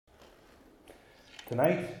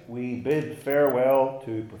Tonight we bid farewell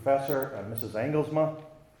to Professor and Mrs. Engelsma,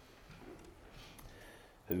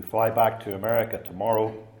 who fly back to America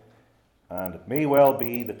tomorrow, and it may well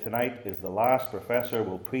be that tonight is the last Professor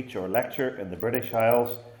will preach or lecture in the British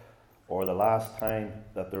Isles, or the last time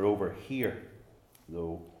that they're over here,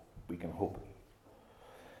 though we can hope.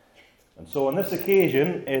 And so on this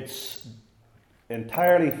occasion, it's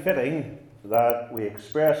entirely fitting that we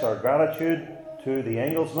express our gratitude to the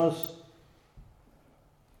Engelsmas.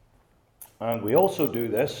 And we also do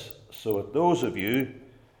this so that those of you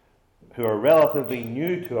who are relatively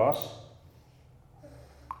new to us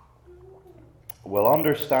will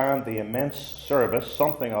understand the immense service,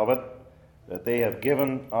 something of it, that they have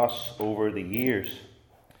given us over the years.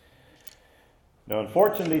 Now,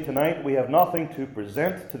 unfortunately, tonight we have nothing to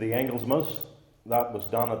present to the Engelsmas. That was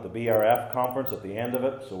done at the BRF conference at the end of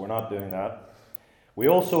it, so we're not doing that. We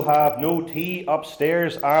also have no tea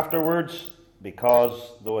upstairs afterwards,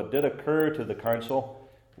 because though it did occur to the council,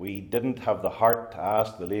 we didn't have the heart to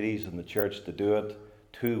ask the ladies in the church to do it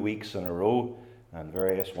 2 weeks in a row, and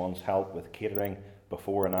various ones helped with catering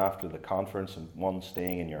before and after the conference, and one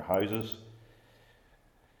staying in your houses.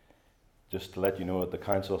 Just to let you know that the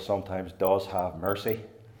council sometimes does have mercy.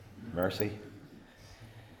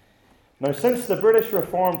 Now, since the British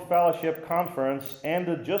Reformed Fellowship Conference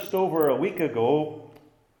ended just over a week ago,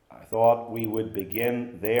 I thought we would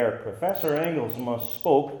begin there. Professor Engelsma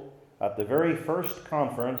spoke at the very first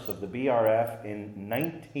conference of the BRF in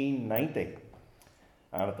 1990,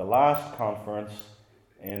 and at the last conference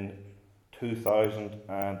in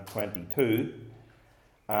 2022,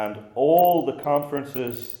 and all the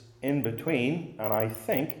conferences in between, and I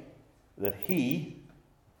think that he,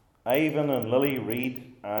 Ivan and Lily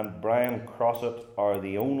Reid and Brian Crossett are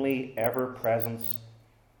the only ever-presents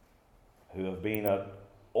who have been at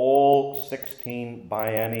all 16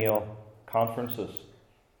 biennial conferences.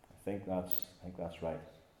 I think that's right.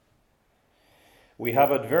 We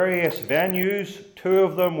have at various venues. 2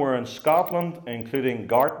 of them were in Scotland, including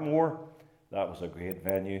Gartmore. That was a great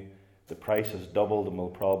venue. The price has doubled and we'll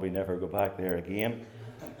probably never go back there again.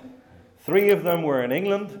 3 of them were in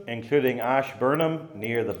England, including Ashburnham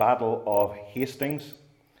near the Battle of Hastings.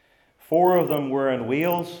 4 of them were in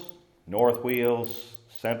Wales, North Wales,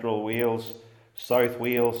 Central Wales, South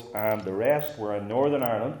Wales, and the rest were in Northern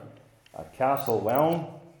Ireland at Castlewellan,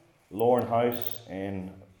 Lorne House in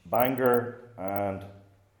Bangor, and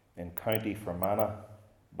in County Fermanagh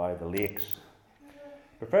by the lakes.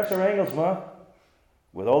 Professor Engelsma,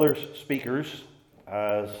 with other speakers,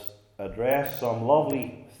 has addressed some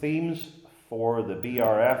lovely themes for the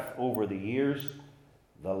BRF over the years.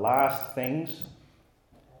 The last things,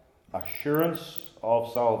 assurance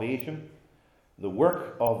of salvation, the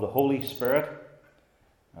work of the Holy Spirit,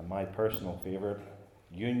 and my personal favourite,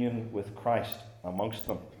 union with Christ amongst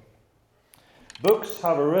them. Books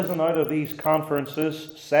have arisen out of these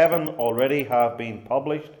conferences. 7 already have been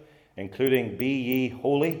published, including Be Ye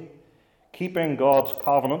Holy, Keeping God's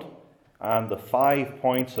Covenant, and the 5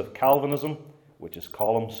 Points of Calvinism, which is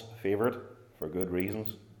Colum's favourite for good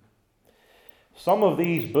reasons. Some of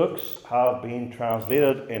these books have been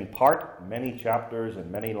translated in part, many chapters in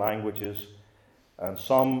many languages, and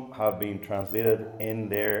some have been translated in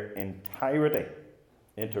their entirety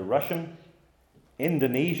into Russian,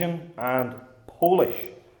 Indonesian, and Polish.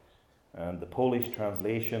 And the Polish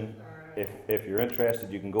translation, if you're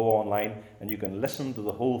interested, you can go online and you can listen to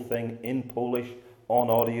the whole thing in Polish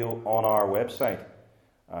on audio on our website.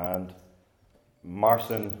 And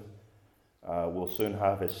Marcin will soon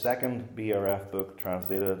have his second BRF book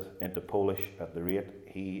translated into Polish at the rate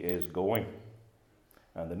he is going.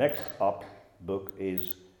 And the next up book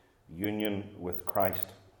is Union with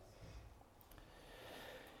Christ.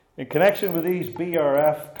 In connection with these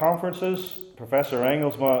BRF conferences, Professor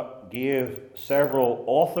Engelsma gave several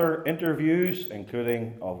author interviews,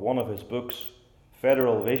 including of one of his books,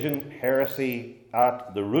 Federal Vision, Heresy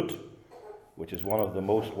at the Root, which is one of the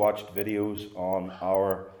most watched videos on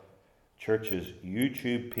our church's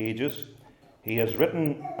YouTube pages. He has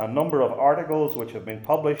written a number of articles which have been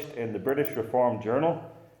published in the British Reformed Journal,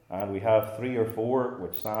 and we have 3 or 4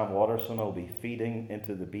 which Sam Watterson will be feeding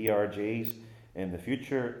into the BRJs in the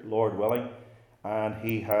future, Lord willing. And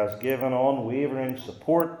he has given unwavering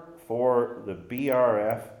support for the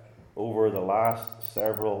BRF over the last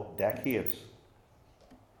several decades.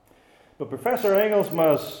 But Professor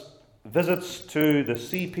Engelsma's visits to the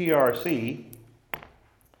CPRC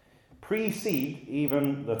precede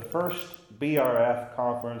even the first BRF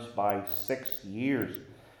conference by 6 years.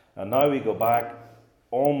 And now we go back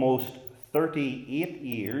almost 38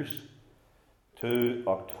 years to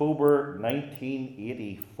October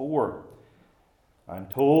 1984. I'm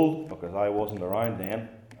told, because I wasn't around then,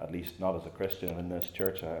 at least not as a Christian in this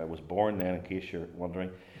church, I was born then, in case you're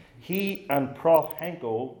wondering, he and Prof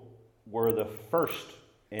Henko were the first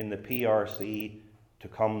in the PRC to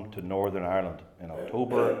come to Northern Ireland in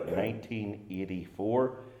October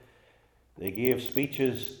 1984. They gave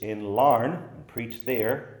speeches in Larne and preached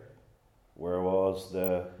there, where was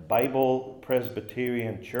the Bible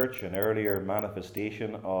Presbyterian Church, an earlier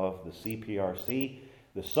manifestation of the CPRC.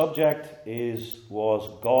 The subject was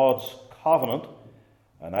God's covenant,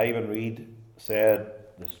 and Ivan Reid said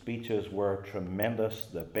the speeches were tremendous,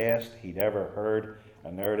 the best he'd ever heard.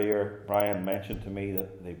 And earlier Brian mentioned to me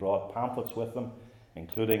that they brought pamphlets with them,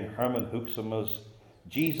 including Herman Hoeksema's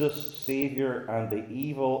Jesus, Saviour and the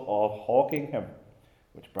Evil of Hawking Him,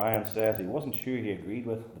 which Brian says he wasn't sure he agreed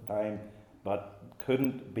with at the time, but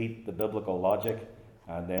couldn't beat the biblical logic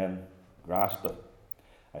and then grasped it.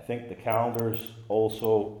 I think the calendars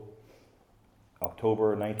also,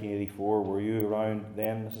 October 1984, were you around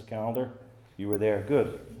then, Mrs. Calendar? You were there,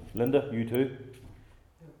 good. Linda, you too?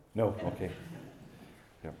 No, okay.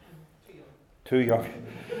 Yeah. Too young.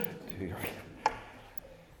 Too young.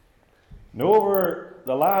 And over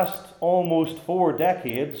the last almost 4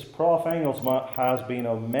 decades, Prof Engelsma has been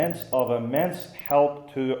of immense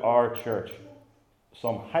help to our church.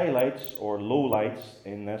 Some highlights or lowlights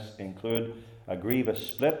in this include a grievous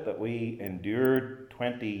split that we endured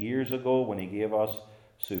 20 years ago when he gave us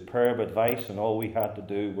superb advice, and all we had to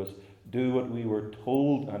do was do what we were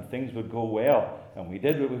told and things would go well. And we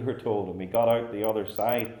did what we were told and we got out the other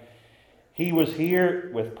side. He was here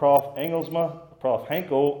with Prof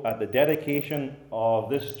Henko at the dedication of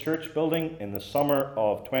this church building in the summer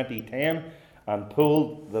of 2010 and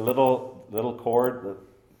pulled the little cord that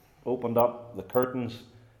opened up the curtains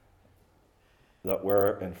that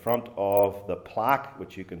were in front of the plaque,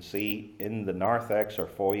 which you can see in the narthex or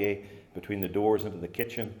foyer between the doors into the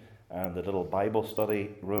kitchen and the little Bible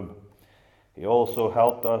study room. He also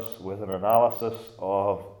helped us with an analysis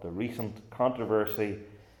of the recent controversy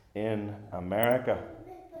in America.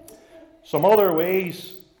 Some other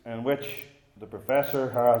ways in which the professor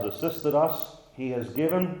has assisted us: he has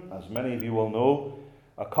given, as many of you will know,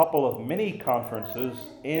 a couple of mini conferences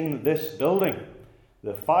in this building.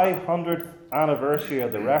 The 500th anniversary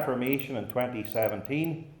of the Reformation in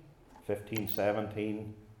 2017,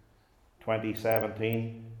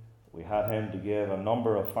 we had him to give a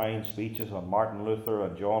number of fine speeches on Martin Luther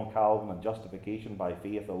and John Calvin and justification by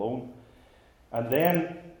faith alone. And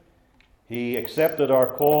then he accepted our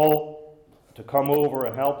call to come over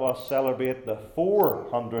and help us celebrate the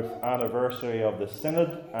 400th anniversary of the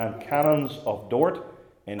Synod and Canons of Dort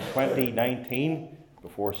in 2019,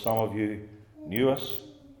 before some of you knew us.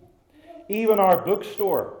 Even our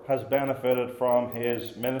bookstore has benefited from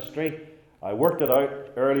his ministry. I worked it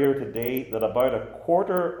out earlier today that about a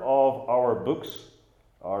quarter of our books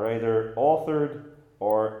are either authored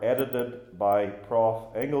or edited by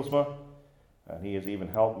Prof Engelsma, and he has even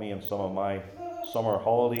helped me in some of my summer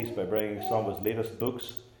holidays by bringing some of his latest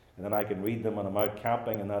books, and then I can read them when I'm out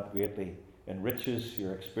camping, and that greatly enriches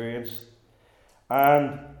your experience.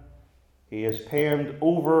 And he has penned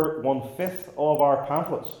over 1/5 of our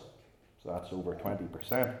pamphlets, so that's over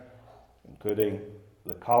 20%, including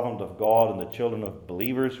The Covenant of God and the Children of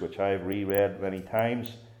Believers, which I've reread many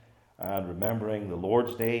times, and Remembering the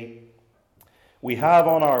Lord's Day. We have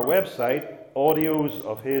on our website audios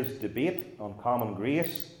of his debate on common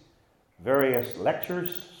grace, various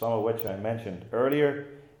lectures, some of which I mentioned earlier,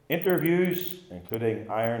 interviews, including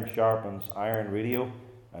Iron Sharpens Iron Radio,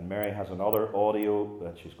 and Mary has another audio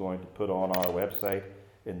that she's going to put on our website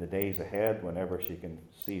in the days ahead whenever she can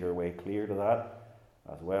see her way clear to that,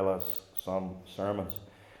 as well as some sermons.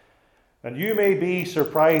 And you may be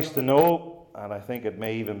surprised to know, and I think it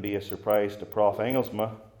may even be a surprise to Prof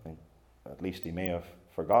Engelsma, at least he may have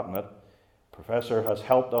forgotten it, Professor has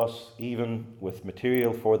helped us even with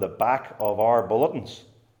material for the back of our bulletins.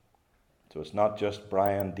 So it's not just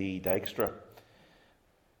Brian D. Dykstra.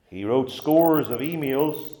 He wrote scores of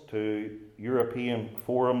emails to European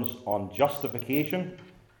forums on justification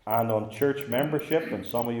and on church membership, and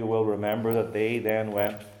some of you will remember that they then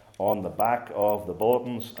went on the back of the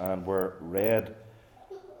bulletins and were read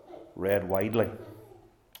widely.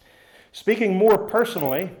 Speaking more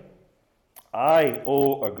personally, I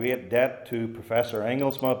owe a great debt to Professor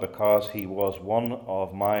Engelsma because he was one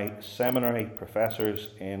of my seminary professors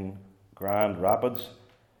in Grand Rapids,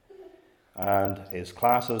 and his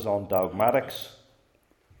classes on dogmatics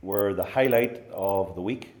were the highlight of the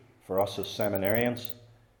week for us as seminarians.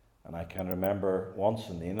 And I can remember once,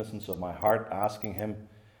 in the innocence of my heart, asking him,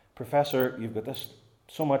 "Professor, you've got this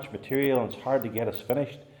so much material and it's hard to get us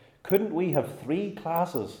finished. Couldn't we have 3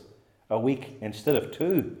 classes a week instead of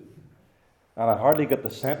 2? And I hardly got the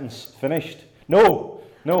sentence finished. No,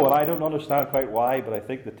 and I don't understand quite why, but I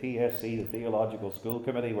think the TSC, the Theological School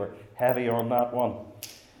Committee, were heavy on that one.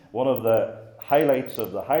 One of the highlights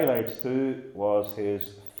of the highlights too was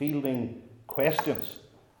his fielding questions.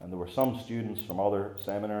 And there were some students from other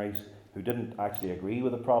seminaries who didn't actually agree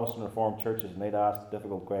with the Protestant Reformed churches, and they'd ask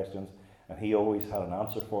difficult questions, and he always had an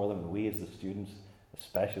answer for them, and we as the students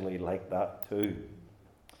especially liked that too.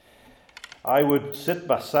 I would sit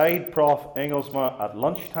beside Prof. Engelsma at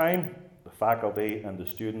lunchtime. The faculty and the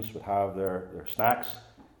students would have their snacks,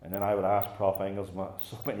 and then I would ask Prof. Engelsma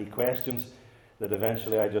so many questions that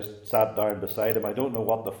eventually I just sat down beside him. I don't know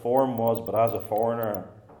what the form was, but as a foreigner,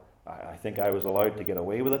 I think I was allowed to get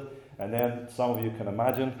away with it. And then some of you can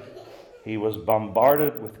imagine he was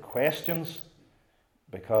bombarded with questions,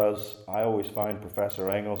 because I always found Professor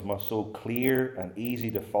Engelsma so clear and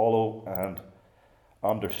easy to follow and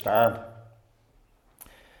understand.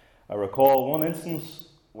 I recall one instance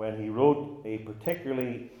when he wrote a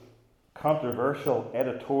particularly controversial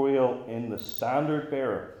editorial in the Standard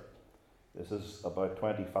Bearer. This is about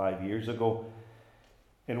 25 years ago,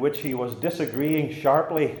 in which he was disagreeing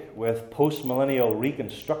sharply with postmillennial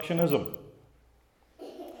reconstructionism.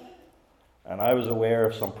 And I was aware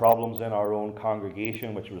of some problems in our own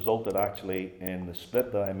congregation, which resulted actually in the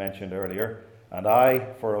split that I mentioned earlier. And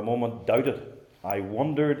I, for a moment, doubted. I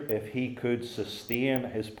wondered if he could sustain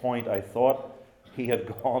his point. I thought he had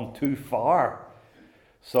gone too far.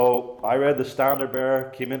 So I read the Standard Bearer,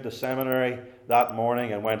 came into seminary that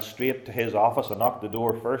morning and went straight to his office and knocked the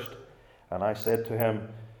door first. And I said to him,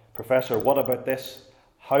 "Professor, what about this?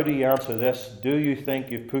 How do you answer this? Do you think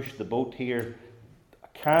you've pushed the boat here?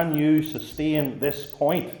 Can you sustain this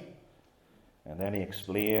point?" And then he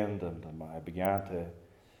explained, and I began to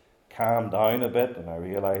calm down a bit, and I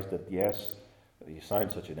realized that yes, you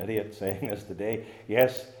sound such an idiot saying this today.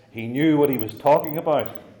 Yes, he knew what he was talking about.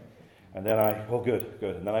 And then good.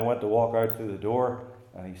 And then I went to walk out through the door,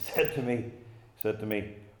 and he said to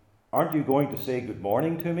me, "Aren't you going to say good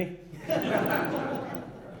morning to me?"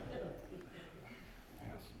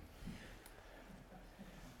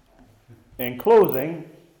 In closing,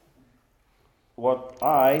 what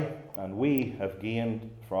I and we have gained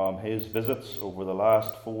from his visits over the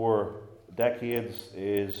last 4 decades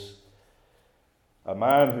is a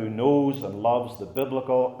man who knows and loves the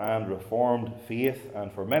biblical and Reformed faith,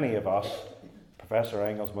 and for many of us, Professor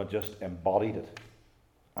Engelsma just embodied it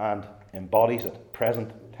and embodies it,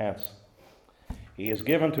 present tense. He has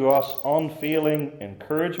given to us unfailing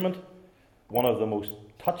encouragement. One of the most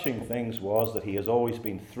touching things was that he has always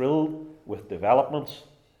been thrilled with developments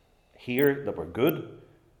here that were good,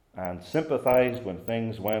 and sympathized when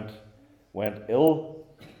things went ill.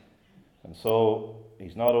 And so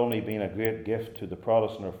he's not only been a great gift to the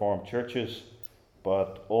Protestant Reformed churches,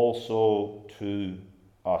 but also to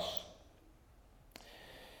us.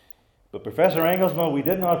 But Professor Engelsma, we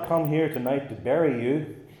did not come here tonight to bury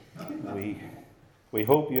you. We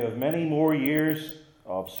hope you have many more years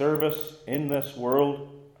of service in this world,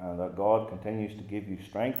 and that God continues to give you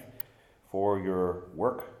strength for your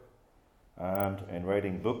work and in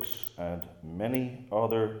writing books and many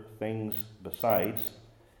other things besides.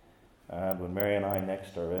 And when Mary and I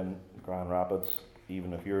next are in Grand Rapids,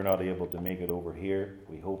 even if you're not able to make it over here,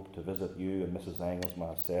 we hope to visit you. And Mrs.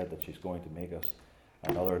 Engelsma has said that she's going to make us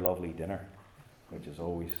another lovely dinner, which is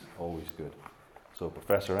always good. So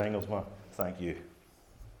Professor Engelsma, thank you.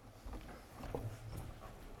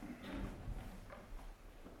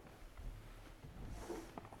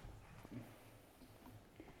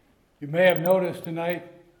 You may have noticed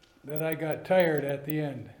tonight that I got tired at the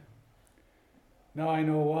end. Now I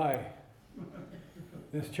know why.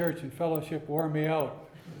 This church and fellowship wore me out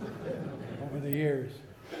over the years.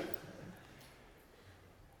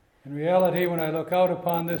 In reality, when I look out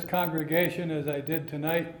upon this congregation as I did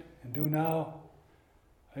tonight and do now,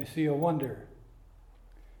 I see a wonder.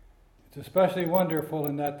 It's especially wonderful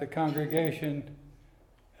in that the congregation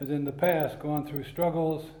has in the past gone through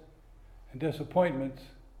struggles and disappointments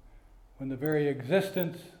when the very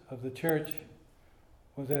existence of the church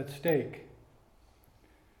was at stake.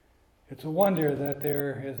 It's a wonder that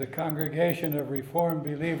there is a congregation of Reformed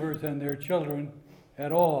believers and their children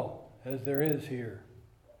at all, as there is here.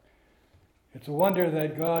 It's a wonder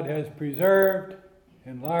that God has preserved,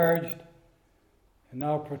 enlarged, and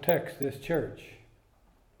now protects this church.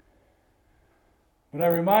 But I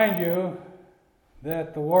remind you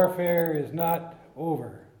that the warfare is not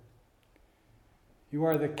over. You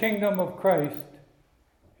are the kingdom of Christ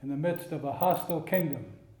in the midst of a hostile kingdom.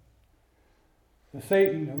 The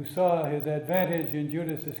Satan who saw his advantage in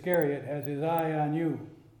Judas Iscariot has his eye on you.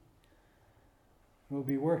 He will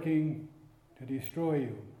be working to destroy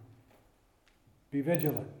you. Be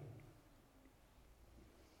vigilant.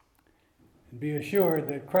 And be assured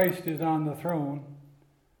that Christ is on the throne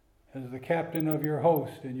as the captain of your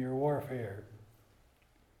host in your warfare.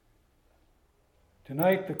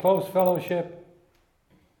 Tonight, the close fellowship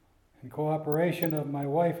and cooperation of my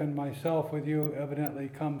wife and myself with you evidently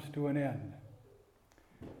comes to an end.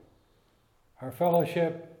 Our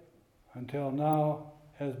fellowship until now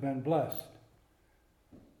has been blessed,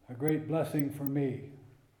 a great blessing for me.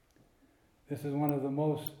 This is one of the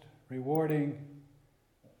most rewarding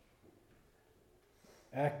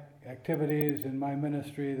activities in my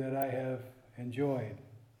ministry that I have enjoyed.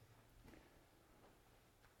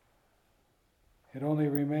 It only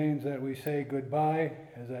remains that we say goodbye,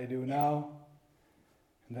 as I do now,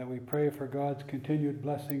 and that we pray for God's continued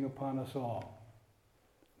blessing upon us all.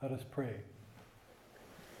 Let us pray.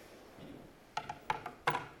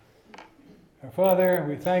 Our Father,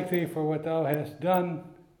 we thank Thee for what Thou hast done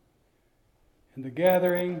in the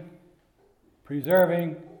gathering,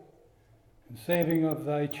 preserving, and saving of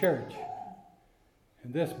Thy church,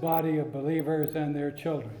 in this body of believers and their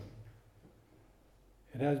children.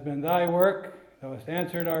 It has been Thy work. Thou hast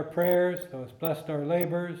answered our prayers. Thou hast blessed our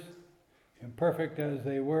labors, imperfect as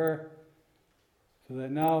they were, so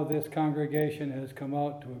that now this congregation has come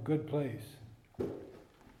out to a good place.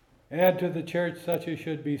 Add to the church such as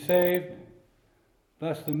should be saved.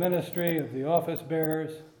 Bless the ministry of the office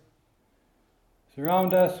bearers.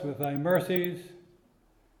 Surround us with Thy mercies,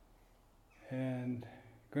 and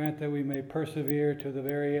grant that we may persevere to the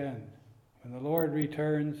very end, when the Lord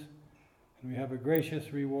returns and we have a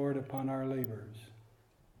gracious reward upon our labors.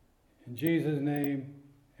 In Jesus' name,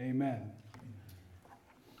 amen.